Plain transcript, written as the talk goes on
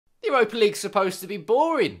The Europa League's supposed to be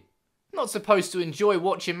boring. Not supposed to enjoy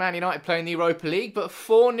watching Man United play in the Europa League, but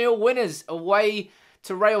 4-0 winners away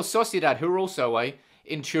to Real Sociedad, who are also away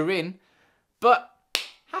in Turin. But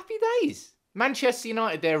happy days. Manchester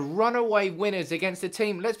United, they're runaway winners against a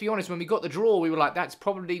team. Let's be honest, when we got the draw, we were like, that's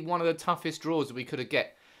probably one of the toughest draws that we could have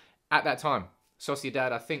get at that time.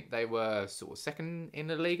 Sociedad, I think they were sort of second in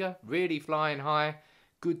the Liga, really flying high.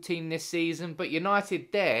 Good team this season. But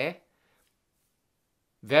United there,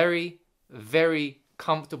 very, very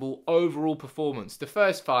comfortable overall performance. The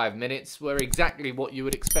first 5 minutes were exactly what you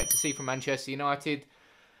would expect to see from Manchester United.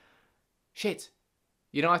 Shit.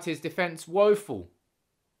 United's defence woeful.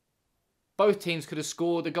 Both teams could have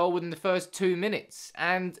scored a goal within the first 2 minutes.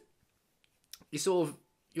 And you're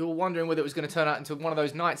wondering whether it was going to turn out into one of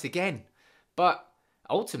those nights again. But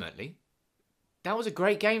ultimately, that was a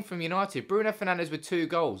great game from United. Bruno Fernandes with 2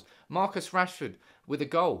 goals. Marcus Rashford with a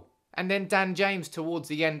goal. And then Dan James towards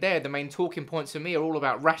the end there. The main talking points for me are all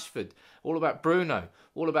about Rashford, all about Bruno,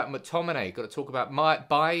 all about McTominay. Got to talk about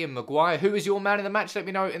Bailly and Maguire. Who is your man in the match? Let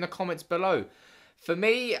me know in the comments below. For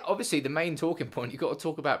me, obviously, the main talking point, you've got to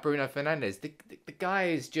talk about Bruno Fernandes. The guy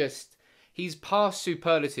is just, he's past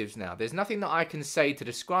superlatives now. There's nothing that I can say to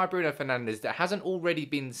describe Bruno Fernandes that hasn't already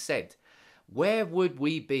been said. Where would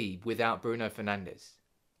we be without Bruno Fernandes?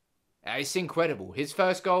 It's incredible. His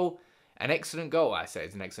first goal, an excellent goal. I say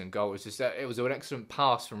it's an excellent goal. It was an excellent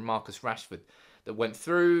pass from Marcus Rashford that went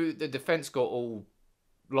through. The defence got all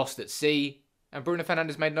lost at sea. And Bruno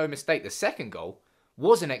Fernandes made no mistake. The second goal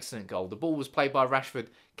was an excellent goal. The ball was played by Rashford,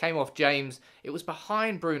 came off James. It was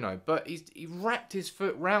behind Bruno, but he wrapped his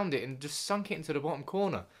foot round it and just sunk it into the bottom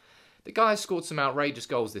corner. The guy has scored some outrageous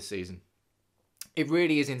goals this season. It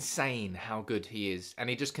really is insane how good he is. And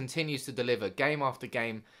he just continues to deliver game after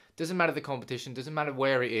game. Doesn't matter the competition, doesn't matter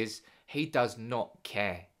where it is. He does not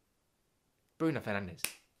care. Bruno Fernandes,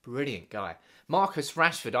 brilliant guy. Marcus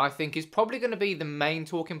Rashford, I think, is probably going to be the main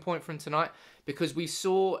talking point from tonight. Because we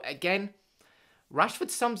saw, again, Rashford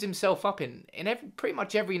sums himself up in pretty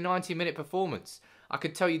much every 90-minute performance. I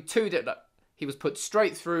could tell you 2 that he was put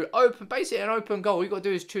straight through, basically an open goal. All you got to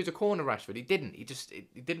do is choose a corner, Rashford. He didn't. He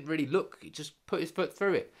didn't really look. He just put his foot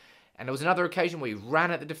through it. And there was another occasion where he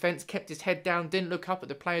ran at the defence, kept his head down, didn't look up at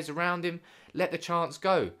the players around him, let the chance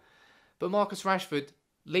go. But Marcus Rashford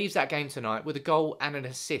leaves that game tonight with a goal and an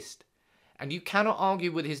assist. And you cannot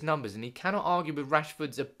argue with his numbers, and you cannot argue with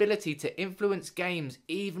Rashford's ability to influence games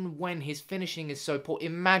even when his finishing is so poor.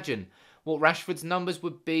 Imagine what Rashford's numbers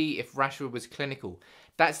would be if Rashford was clinical.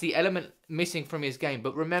 That's the element missing from his game.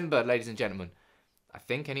 But remember, ladies and gentlemen, I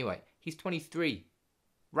think anyway, he's 23.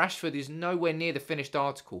 Rashford is nowhere near the finished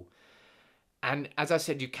article. And as I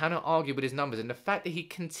said, you cannot argue with his numbers. And the fact that he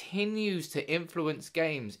continues to influence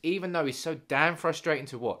games, even though he's so damn frustrating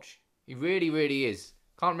to watch. He really, really is.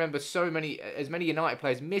 Can't remember as many United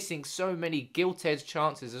players missing so many gilt-edged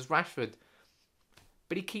chances as Rashford.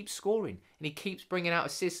 But he keeps scoring and he keeps bringing out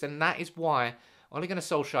assists, and that is why Ole Gunnar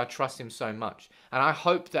Solskjaer trusts him so much. And I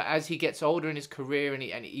hope that as he gets older in his career and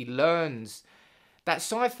he learns that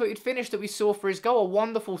side-footed finish that we saw for his goal, a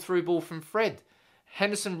wonderful through ball from Fred.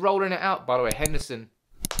 Henderson rolling it out. By the way, Henderson,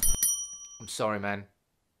 I'm sorry, man.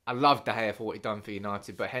 I love De Gea for what he done for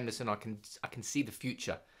United, but Henderson, I can see the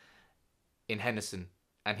future in Henderson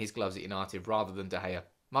and his gloves at United rather than De Gea.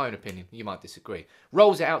 My own opinion. You might disagree.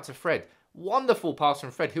 Rolls it out to Fred. Wonderful pass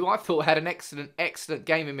from Fred, who I thought had an excellent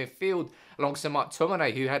game in midfield alongside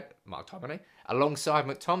McTominay,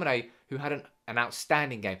 who had an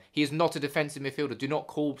outstanding game. He is not a defensive midfielder. Do not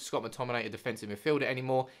call Scott McTominay a defensive midfielder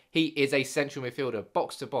anymore. He is a central midfielder,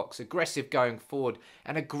 box to box, aggressive going forward,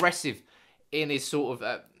 and aggressive in his sort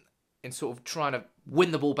of trying to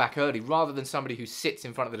win the ball back early, rather than somebody who sits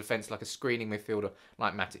in front of the defence like a screening midfielder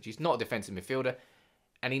like Matic. He's not a defensive midfielder,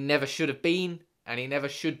 and he never should have been. And he never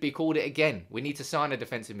should be called it again. We need to sign a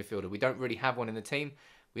defensive midfielder. We don't really have one in the team.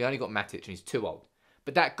 We only got Matic and he's too old.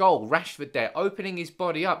 But that goal, Rashford there, opening his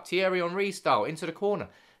body up, Thierry Henry style, into the corner.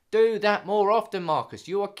 Do that more often, Marcus.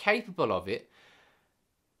 You are capable of it,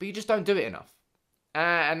 but you just don't do it enough.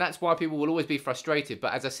 And that's why people will always be frustrated.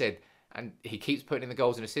 But as I said, and he keeps putting in the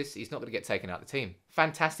goals and assists, he's not going to get taken out of the team.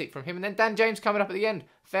 Fantastic from him. And then Dan James coming up at the end.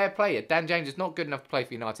 Fair play. Dan James is not good enough to play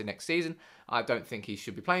for United next season. I don't think he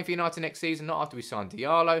should be playing for United next season, not after we signed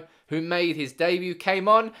Diallo, who made his debut, came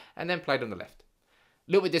on, and then played on the left.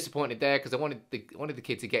 A little bit disappointed there because I wanted the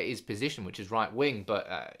kid to get his position, which is right wing,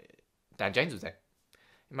 but Dan James was there.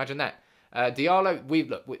 Imagine that. Diallo,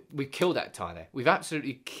 we've killed that tie there. We've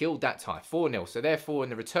absolutely killed that tie. 4-0. So therefore, in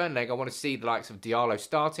the return leg, I want to see the likes of Diallo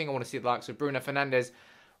starting. I want to see the likes of Bruno Fernandes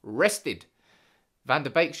rested. Van der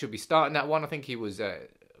Beek should be starting that one. I think he was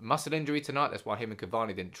muscle injury tonight. That's why him and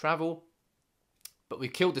Cavani didn't travel. But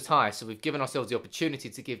we've killed the tie, so we've given ourselves the opportunity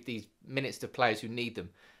to give these minutes to players who need them.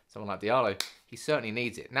 Someone like Diallo, he certainly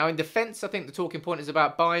needs it. Now, in defence, I think the talking point is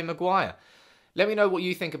about Harry Maguire. Let me know what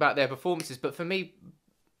you think about their performances. But for me,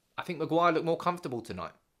 I think Maguire looked more comfortable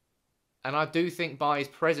tonight. And I do think Harry's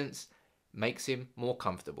presence makes him more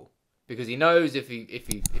comfortable. Because he knows if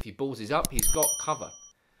he balls his up, he's got cover.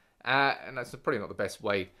 And that's probably not the best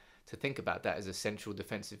way to think about that as a central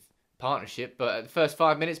defensive partnership. But at the first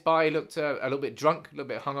 5 minutes, Harry looked a little bit drunk, a little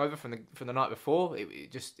bit hungover from the night before.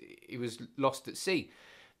 He was lost at sea.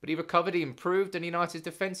 But he recovered, he improved, and United's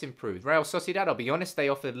defence improved. Real Sociedad, I'll be honest, they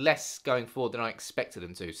offered less going forward than I expected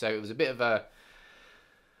them to. So it was a bit of a...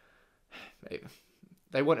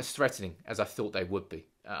 They weren't as threatening as I thought they would be.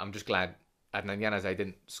 I'm just glad Adnan Januzaj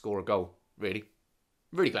didn't score a goal, really.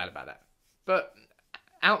 Really glad about that. But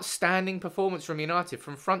outstanding performance from United,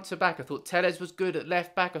 from front to back. I thought Telles was good at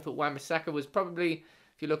left back. I thought Wan-Bissaka was probably,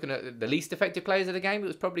 if you're looking at the least effective players of the game, it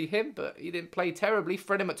was probably him, but he didn't play terribly.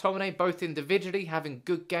 Fred and McTominay, both individually, having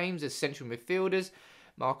good games as central midfielders.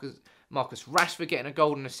 Marcus Rashford getting a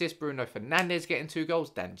goal and assist. Bruno Fernandes getting 2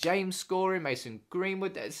 goals. Dan James scoring. Mason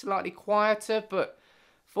Greenwood, slightly quieter, but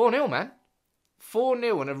 4-0, man.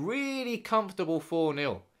 4-0 and a really comfortable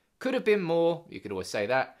 4-0. Could have been more. You could always say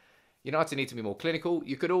that. United need to be more clinical.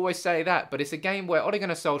 You could always say that. But it's a game where Ole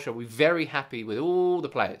Gunnar Solskjaer will be very happy with all the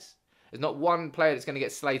players. There's not one player that's going to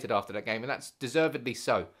get slated after that game, and that's deservedly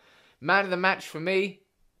so. Man of the match for me,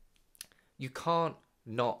 you can't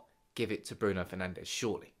not give it to Bruno Fernandes,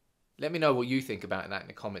 surely. Let me know what you think about that in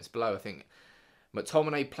the comments below. I think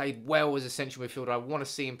McTominay played well as a central midfielder. I want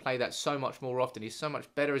to see him play that so much more often. He's so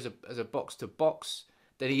much better as a box-to-box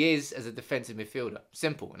than he is as a defensive midfielder.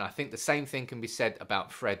 Simple. And I think the same thing can be said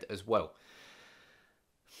about Fred as well.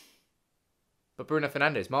 But Bruno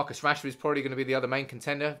Fernandes, Marcus Rashford is probably going to be the other main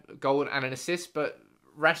contender. Goal and an assist. But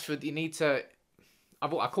Rashford, you need to... I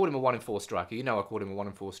called him a 1-in-4 striker. You know I called him a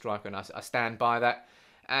 1-in-4 striker, and I stand by that.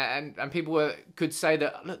 And people could say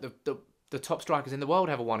that, look, the top strikers in the world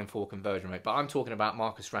have a 1-in-4 conversion rate. But I'm talking about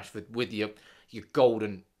Marcus Rashford with your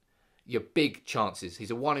golden... your big chances.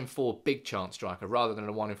 He's a 1-in-4 big chance striker rather than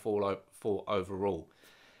a 1-in-4 overall.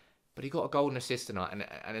 But he got a golden assist tonight.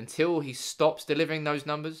 And until he stops delivering those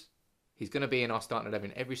numbers, he's going to be in our starting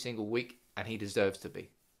 11 every single week, and he deserves to be.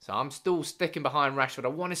 So I'm still sticking behind Rashford. I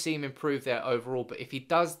want to see him improve there overall. But if he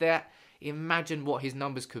does that, imagine what his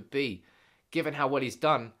numbers could be, given how well he's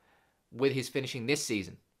done with his finishing this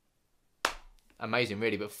season. Amazing,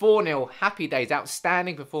 really. But 4-0, happy days,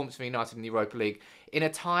 outstanding performance for United in the Europa League in a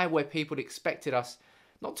tie where people expected us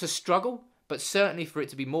not to struggle, but certainly for it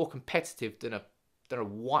to be more competitive than a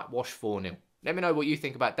whitewash 4-0. Let me know what you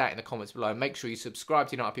think about that in the comments below. Make sure you subscribe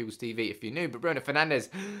to United People's TV if you're new. But Bruno Fernandes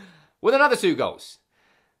with another 2 goals.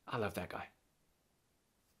 I love that guy.